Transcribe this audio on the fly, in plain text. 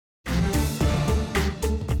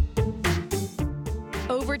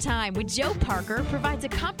Overtime with Joe Parker provides a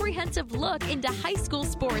comprehensive look into high school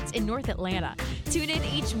sports in North Atlanta. Tune in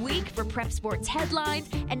each week for prep sports headlines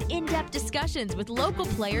and in-depth discussions with local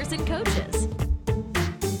players and coaches.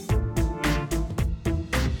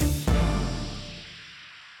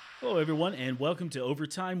 Hello, everyone, and welcome to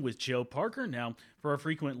Overtime with Joe Parker. Now, for our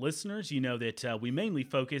frequent listeners, you know that we mainly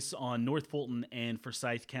focus on North Fulton and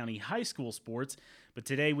Forsyth County high school sports, but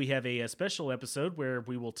today we have a special episode where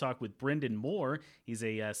we will talk with Brendan Moore. He's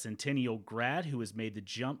a Centennial grad who has made the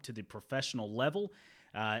jump to the professional level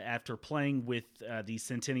after playing with the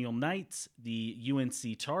Centennial Knights, the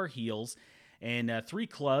UNC Tar Heels, and 3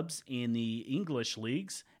 clubs in the English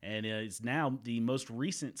leagues, and is now the most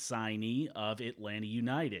recent signee of Atlanta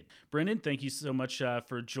United. Brendan, thank you so much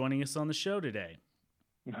for joining us on the show today.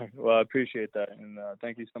 Well, I appreciate that, and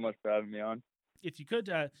thank you so much for having me on. If you could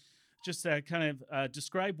just kind of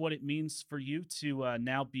describe what it means for you to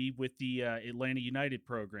now be with the Atlanta United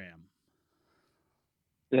program.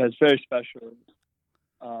 Yeah, it's very special,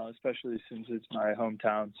 especially since it's my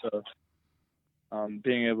hometown, so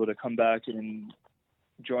being able to come back and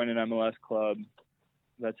join an MLS club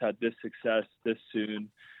that's had this success this soon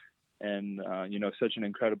and, such an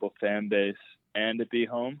incredible fan base and to be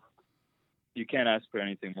home, you can't ask for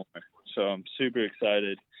anything more. So I'm super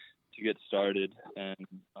excited to get started and,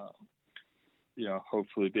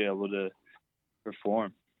 hopefully be able to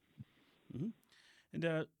perform. Mm-hmm.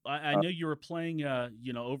 And I know you were playing,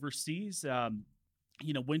 overseas.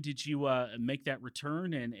 When did you make that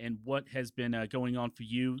return, and what has been going on for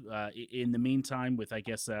you in the meantime with, I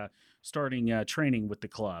guess, starting training with the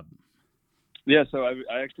club? Yeah, so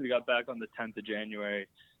I actually got back on the 10th of January,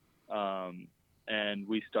 and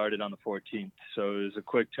we started on the 14th. So it was a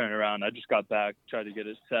quick turnaround. I just got back, tried to get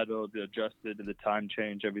it settled, adjusted to the time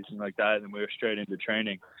change, everything like that, and we were straight into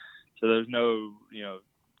training. So there's no,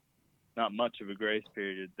 not much of a grace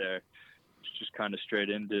period there. It's just kind of straight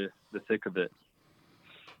into the thick of it.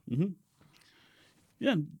 Mm-hmm.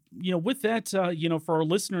 Yeah, with that, for our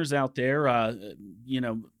listeners out there,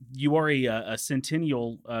 you are a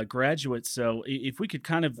Centennial graduate. So if we could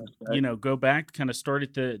kind of, go back, kind of start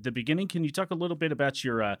at the beginning. Can you talk a little bit about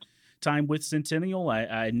your time with Centennial?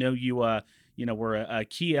 I know you, were a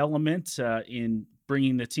key element in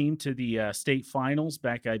bringing the team to the state finals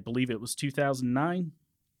back, I believe it was 2009.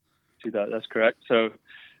 That's correct. So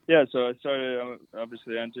I started,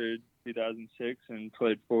 obviously entered 2006 and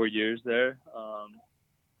played 4 years there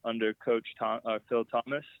under Coach Phil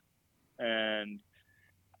Thomas, and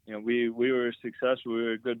we were successful. We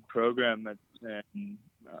were a good program, and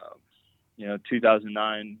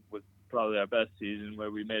 2009 was probably our best season where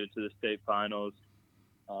we made it to the state finals.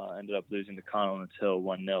 Ended up losing to Connell's Hill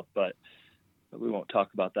 1-0, but we won't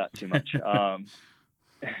talk about that too much.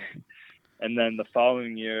 And then the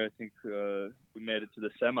following year, I think we made it to the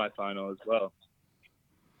semifinal as well.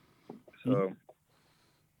 So,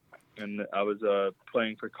 and I was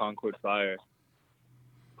playing for Concord Fire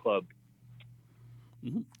Club.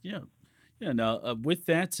 Mm-hmm. Yeah. Now, with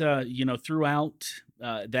that, throughout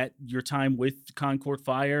that your time with Concord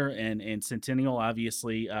Fire and Centennial,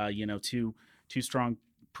 obviously, two strong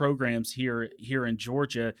programs here in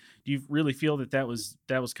Georgia. Do you really feel that was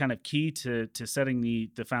kind of key to setting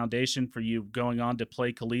the foundation for you going on to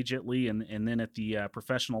play collegiately and then at the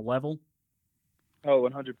professional level? Oh,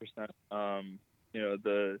 100%.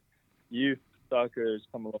 The youth soccer has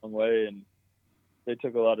come a long way, and they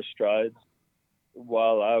took a lot of strides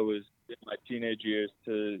while I was in my teenage years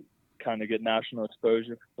to kind of get national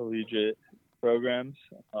exposure for collegiate programs,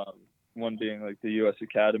 one being like the U.S.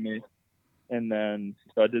 Academy. And then,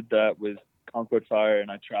 so I did that with Concord Fire,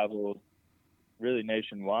 and I traveled really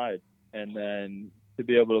nationwide. And then to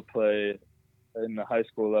be able to play in the high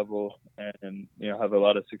school level and, have a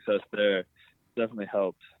lot of success there definitely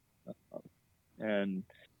helped. And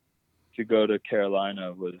to go to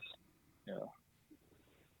Carolina was,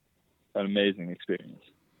 an amazing experience.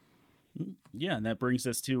 Yeah, and that brings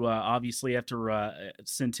us to obviously after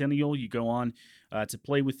Centennial, you go on to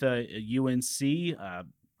play with UNC.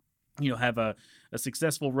 Have a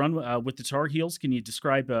successful run with the Tar Heels. Can you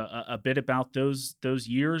describe a bit about those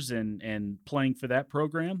years and playing for that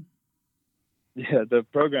program? Yeah, the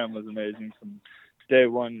program was amazing from day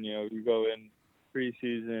one. You go in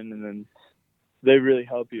preseason, and then they really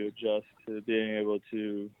help you adjust to being able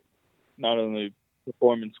to not only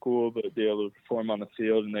perform in school, but be able to perform on the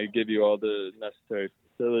field. And they give you all the necessary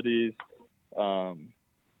facilities,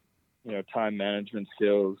 time management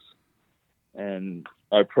skills. And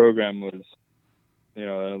our program was, an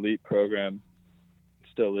elite program,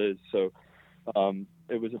 still is. So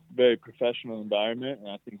it was a very professional environment, and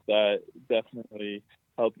I think that definitely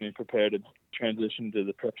helped me prepare to transition to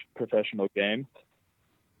the professional game.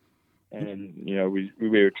 And, we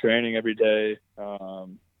were training every day.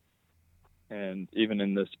 And even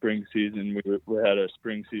in the spring season, we had a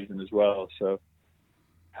spring season as well. So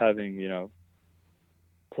having,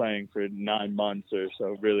 playing for 9 months or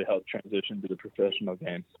so really helped transition to the professional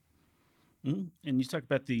game. Mm-hmm. And you talk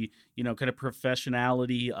about the, kind of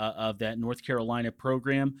professionality of that North Carolina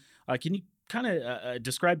program. Can you kind of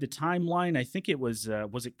describe the timeline? I think it was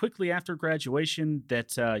it quickly after graduation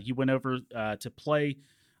that you went over to play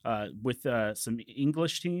with some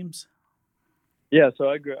English teams? Yeah, so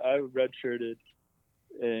I redshirted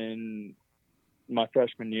in my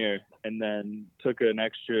freshman year, and then took an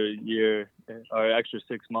extra year or extra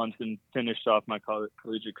 6 months and finished off my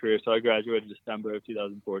collegiate career. So I graduated December of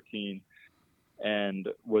 2014 and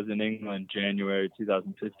was in England January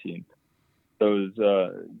 2015. So it was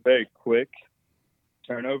a very quick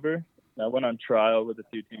turnover. I went on trial with a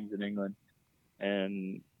few teams in England,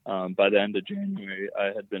 and by the end of January, I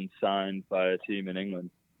had been signed by a team in England.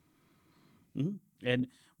 Mm-hmm. And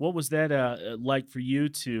what was that like for you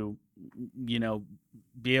to,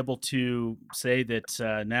 be able to say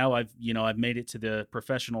that now I've made it to the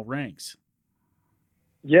professional ranks?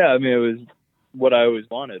 Yeah, I mean, it was what I always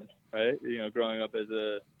wanted, right? Growing up as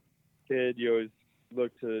a kid, you always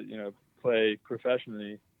look to, play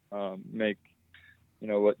professionally, make,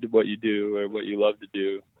 what you do or what you love to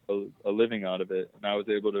do a living out of it. And I was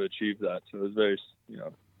able to achieve that. So it was a very,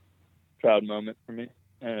 proud moment for me.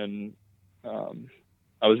 And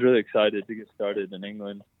I was really excited to get started in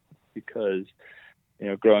England because,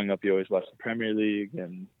 growing up, you always watch the Premier League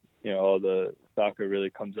and, all the soccer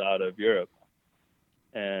really comes out of Europe.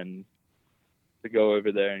 And to go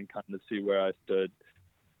over there and kind of see where I stood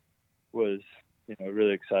was,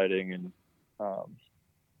 really exciting and a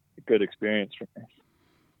good experience for me.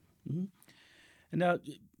 Mm-hmm. And now,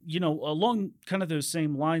 along kind of those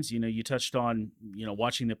same lines, you touched on,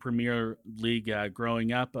 watching the Premier League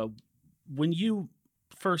growing up. When you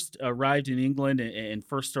first arrived in England and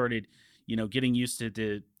first started, getting used to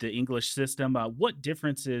the English system, what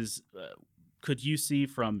differences could you see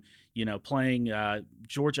from, playing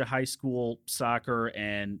Georgia high school soccer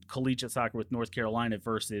and collegiate soccer with North Carolina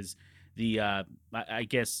versus the, I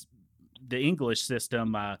guess, the English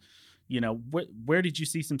system? Where did you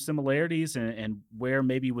see some similarities and where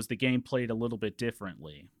maybe was the game played a little bit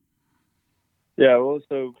differently? Yeah, well,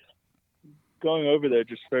 so going over there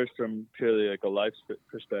just first from purely like a life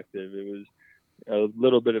perspective, it was a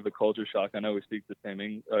little bit of a culture shock. I know we speak the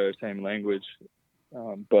same language,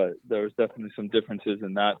 but there was definitely some differences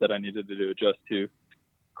in that I needed to adjust to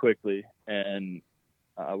quickly. And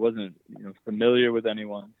I wasn't familiar with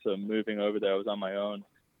anyone. So moving over there, I was on my own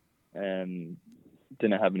and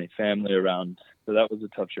didn't have any family around. So that was a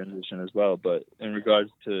tough transition as well. But in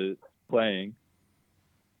regards to playing,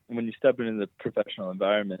 when you step into the professional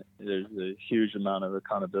environment, there's a huge amount of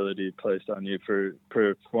accountability placed on you for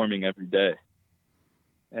performing every day.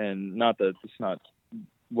 And not that it's not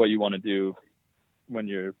what you want to do when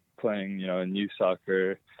you're playing, in youth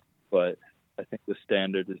soccer, but I think the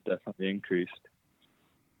standard is definitely increased.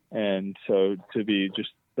 And so to be just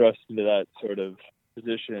thrust into that sort of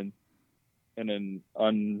position in an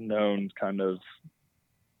unknown kind of,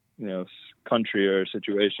 country or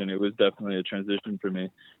situation, it was definitely a transition for me.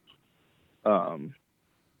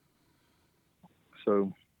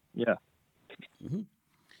 So, yeah. Mm-hmm.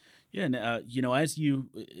 Yeah, and as you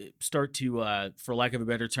start to, for lack of a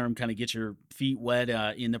better term, kind of get your feet wet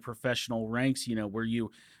in the professional ranks, were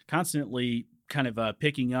you constantly kind of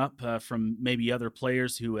picking up from maybe other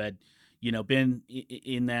players who had, been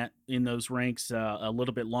in those ranks a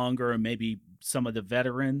little bit longer, and maybe some of the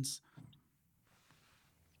veterans?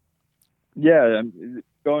 Yeah,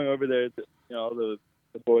 going over there, all the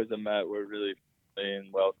boys I met were really friendly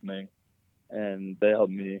and welcoming, and they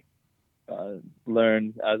helped me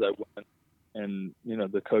learn as I went, and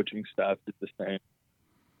the coaching staff did the same.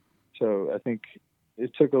 So I think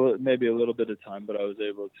it took maybe a little bit of time, but I was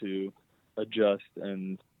able to adjust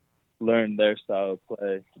and learn their style of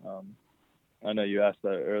play. I know you asked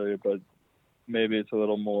that earlier, but maybe it's a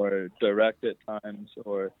little more direct at times,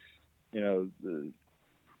 or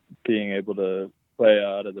being able to play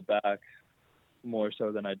out of the back more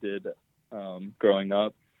so than I did growing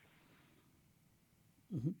up.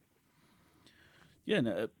 Mm-hmm. Yeah,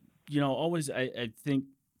 and always I think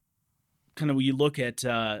kind of when you look at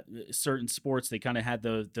certain sports, they kind of had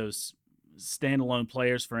those standalone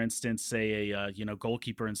players. For instance, say a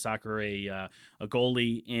goalkeeper in soccer, a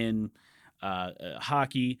goalie in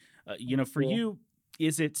hockey. For you,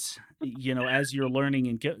 is it as you're learning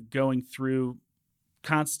and going through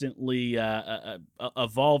constantly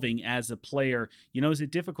evolving as a player. Is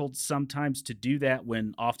it difficult sometimes to do that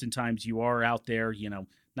when oftentimes you are out there,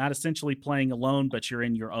 not essentially playing alone, but you're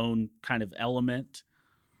in your own kind of element?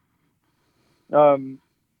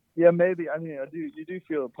 Yeah, maybe. I mean, you do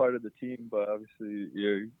feel a part of the team, but obviously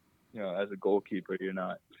as a goalkeeper, you're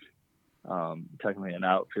not technically an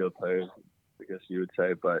outfield player, I guess you would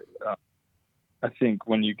say. But I think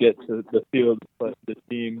when you get to the feel of the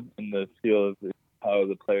team and the feel of how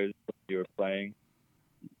the players you are playing,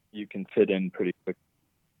 you can fit in pretty quick.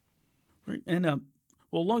 Right. And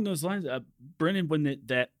well, along those lines, Brennan, when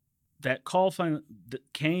that call finally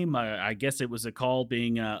came, I guess it was a call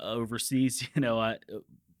being overseas,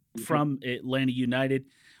 from Atlanta United,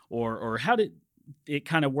 or how did it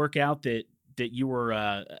kind of work out that you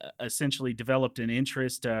were essentially developed an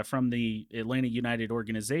interest from the Atlanta United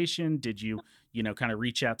organization? Did you, kind of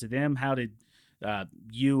reach out to them? How did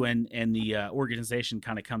you and the organization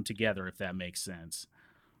kind of come together, if that makes sense?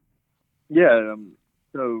 Yeah.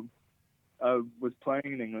 So I was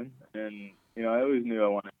playing in England, and I always knew I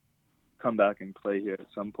wanted to come back and play here at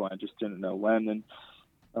some point. I just didn't know when.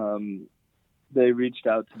 And they reached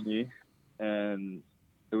out to me, and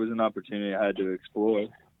it was an opportunity I had to explore.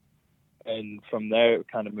 And from there, it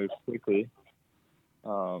kind of moved quickly.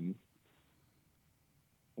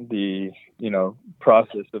 The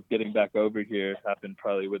process of getting back over here happened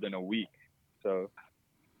probably within a week. So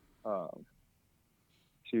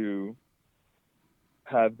to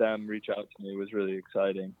have them reach out to me was really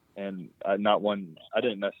exciting, and I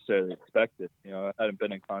didn't necessarily expect it. I hadn't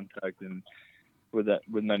been in contact with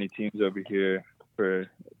many teams over here for a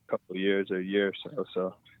couple of years or a year or so.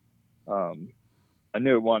 So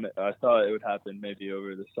I thought it would happen maybe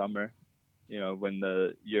over the summer, when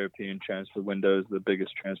the European transfer window is the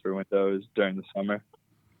biggest transfer window is during the summer.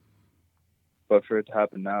 But for it to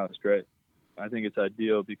happen now, it's great. I think it's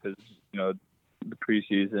ideal because, the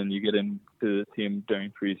preseason, you get into the team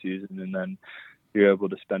during preseason, and then you're able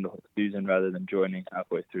to spend the whole season rather than joining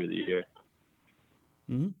halfway through the year.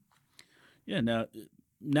 Mm-hmm. Yeah.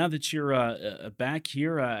 Now that you're back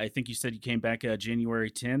here, I think you said you came back January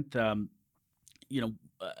 10th.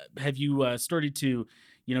 Have you started to,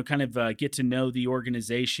 kind of get to know the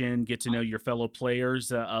organization, get to know your fellow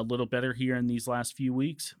players a little better here in these last few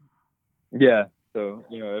weeks? Yeah. So,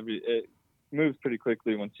 it moves pretty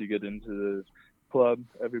quickly once you get into the club.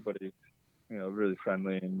 Everybody's, really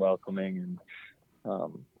friendly and welcoming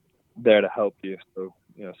and there to help you. So,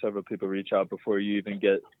 several people reach out before you even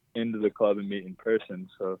get into the club and meet in person.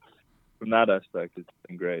 So from that aspect, it's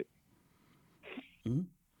been great. Mm-hmm.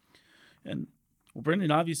 And well,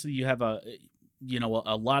 Brendan, obviously you have a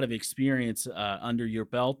lot of experience under your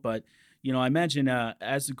belt, but I imagine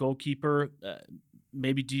as a goalkeeper,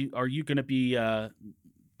 maybe are you going to be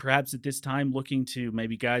perhaps at this time looking to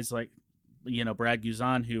maybe guys like Brad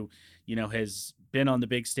Guzan, who has been on the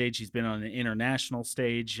big stage, he's been on an international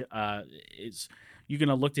stage. Is you going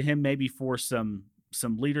to look to him maybe for some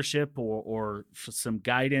leadership or for some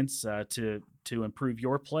guidance to improve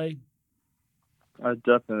your play? I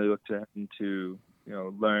definitely look to him to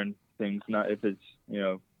learn things, not if it's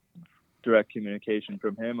direct communication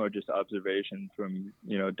from him or just observation from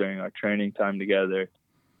during our training time together.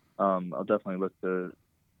 I'll definitely look to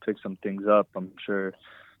pick some things up. I'm sure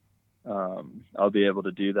I'll be able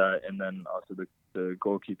to do that, and then also the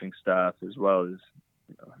goalkeeping staff as well is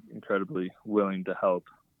incredibly willing to help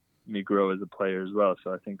me grow as a player as well.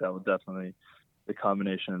 So I think that will definitely, the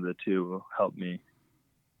combination of the two will help me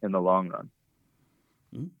in the long run.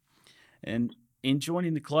 Mm-hmm. And in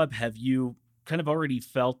joining the club, have you kind of already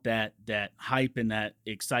felt that hype and that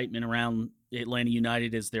excitement around Atlanta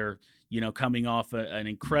United as they're coming off an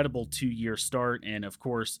incredible 2-year start, and of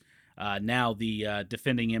course now the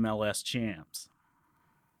defending MLS champs?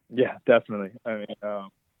 Yeah, definitely. I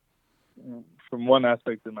mean, from one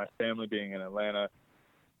aspect of my family being in Atlanta,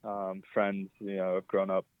 friends, I've grown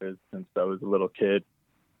up with since I was a little kid.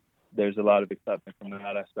 There's a lot of excitement from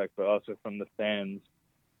that aspect, but also from the fans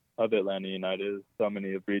of Atlanta United. So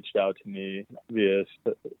many have reached out to me via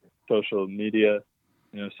social media,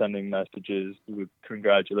 sending messages with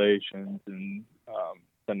congratulations and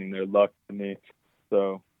sending their luck to me.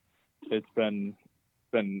 So it's been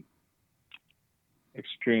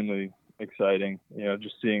extremely exciting,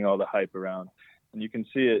 just seeing all the hype around. And you can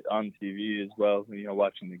see it on TV as well.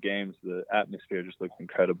 Watching the games, the atmosphere just looks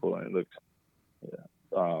incredible, and it looks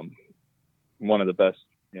one of the best,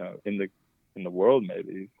 in the world,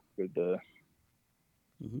 maybe, with the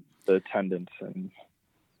attendance and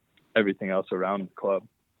everything else around the club.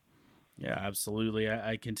 Yeah, absolutely.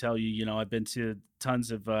 I can tell you, I've been to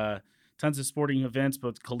tons of sporting events,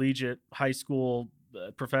 both collegiate, high school,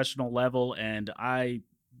 professional level, and I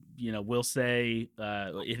will say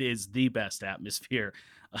it is the best atmosphere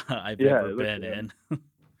I've ever been in.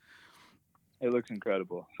 It looks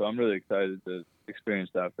incredible. So I'm really excited to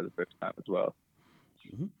experience that for the first time as well.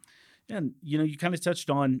 Mm-hmm. And, you kind of touched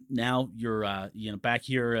on now you're, back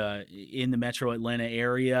here in the metro Atlanta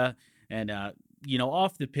area and,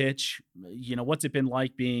 off the pitch, what's it been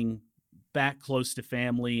like being back close to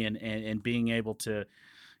family and being able to,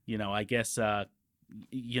 I guess,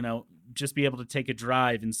 just be able to take a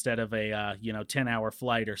drive instead of a, 10-hour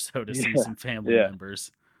flight or so to see some family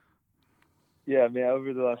members. Yeah. I mean,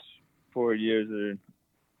 over the last 4 years,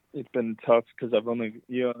 it's been tough because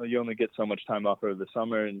you only get so much time off over the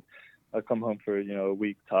summer, and I come home for a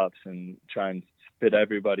week tops and try and fit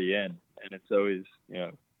everybody in, and it's always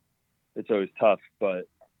tough. But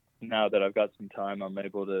now that I've got some time, I'm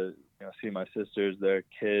able to see my sisters, their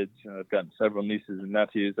kids. I've gotten several nieces and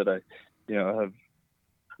nephews that I have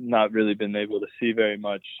not really been able to see very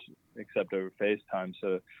much except over FaceTime.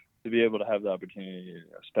 So to be able to have the opportunity to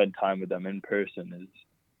spend time with them in person is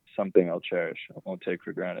something I'll cherish. I won't take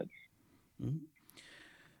for granted. Mm-hmm.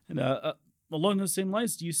 And along those same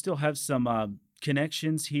lines, do you still have some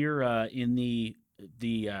connections here in the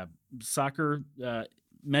soccer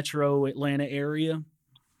metro Atlanta area?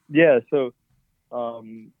 Yeah. So,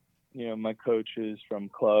 my coaches from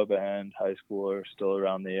club and high school are still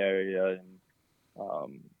around the area,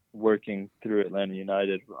 and working through Atlanta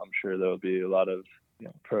United, I'm sure there'll be a lot of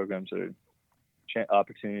programs or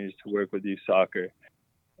opportunities to work with youth soccer.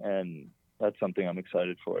 And that's something I'm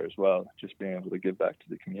excited for as well, just being able to give back to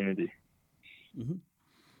the community. Mm-hmm.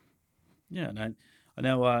 Yeah, and I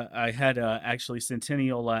know I had actually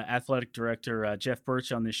Centennial Athletic Director Jeff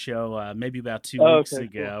Birch on this show maybe about 2 weeks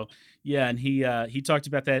ago. Cool. Yeah, and he talked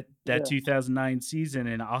about that 2009 season,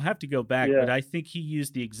 and I'll have to go back, but I think he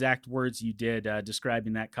used the exact words you did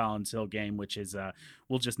describing that Collins Hill game, which is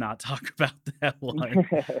we'll just not talk about that one.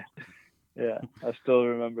 Yeah, I still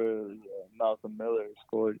remember Malcolm Miller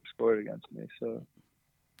scored against me. So,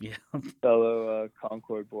 yeah, fellow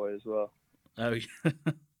Concord boy as well. Oh yeah,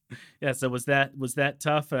 yeah. So was that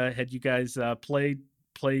tough? Had you guys played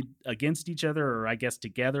against each other, or I guess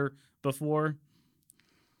together before?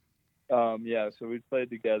 Yeah. So we played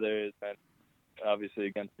together, and obviously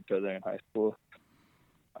against each other in high school.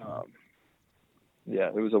 Yeah,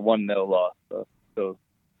 it was a 1-0 loss. So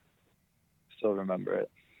still remember it.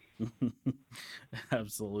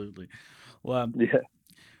 Absolutely. Well, yeah.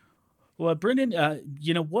 Well, Brendan,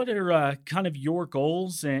 what are kind of your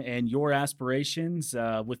goals and your aspirations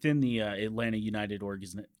within the Atlanta United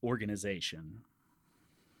organization?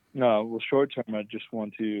 No, well, short term, I just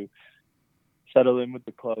want to settle in with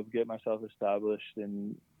the club, get myself established,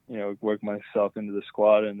 and work myself into the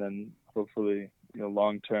squad, and then hopefully,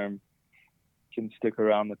 long term, can stick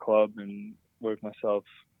around the club and work myself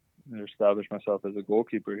and establish myself as a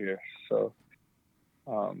goalkeeper here. So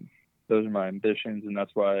those are my ambitions, and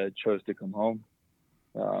that's why I chose to come home,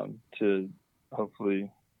 to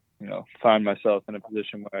hopefully, find myself in a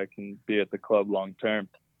position where I can be at the club long term.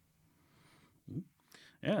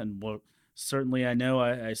 Yeah, and certainly I know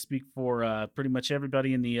I speak for pretty much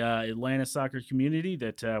everybody in the Atlanta soccer community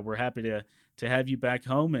that we're happy to have you back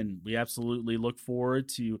home, and we absolutely look forward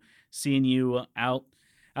to seeing you out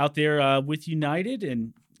there with United.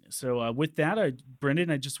 And so with that,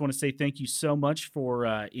 Brendan, I just want to say thank you so much for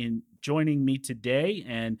in joining me today.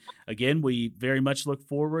 And again, we very much look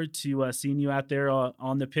forward to seeing you out there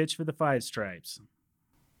on the pitch for the Five Stripes.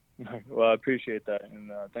 Well, I appreciate that.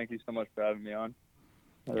 And thank you so much for having me on.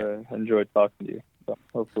 I enjoyed talking to you. So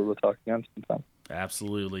hopefully we'll talk again sometime.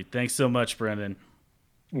 Absolutely. Thanks so much, Brendan.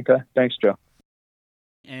 Okay. Thanks, Joe.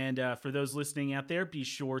 And for those listening out there, be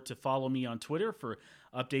sure to follow me on Twitter for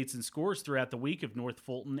updates and scores throughout the week of North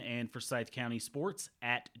Fulton and Forsyth County sports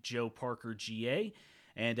at Joe Parker GA.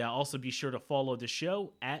 And also be sure to follow the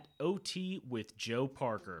show at OT with Joe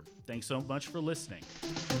Parker. Thanks so much for listening.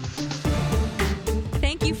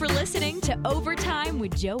 Thank you for listening to Overtime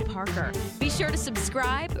with Joe Parker. Be sure to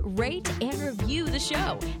subscribe, rate, and review the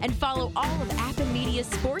show. And follow all of Appen Media's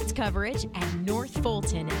sports coverage at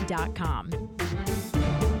northfulton.com.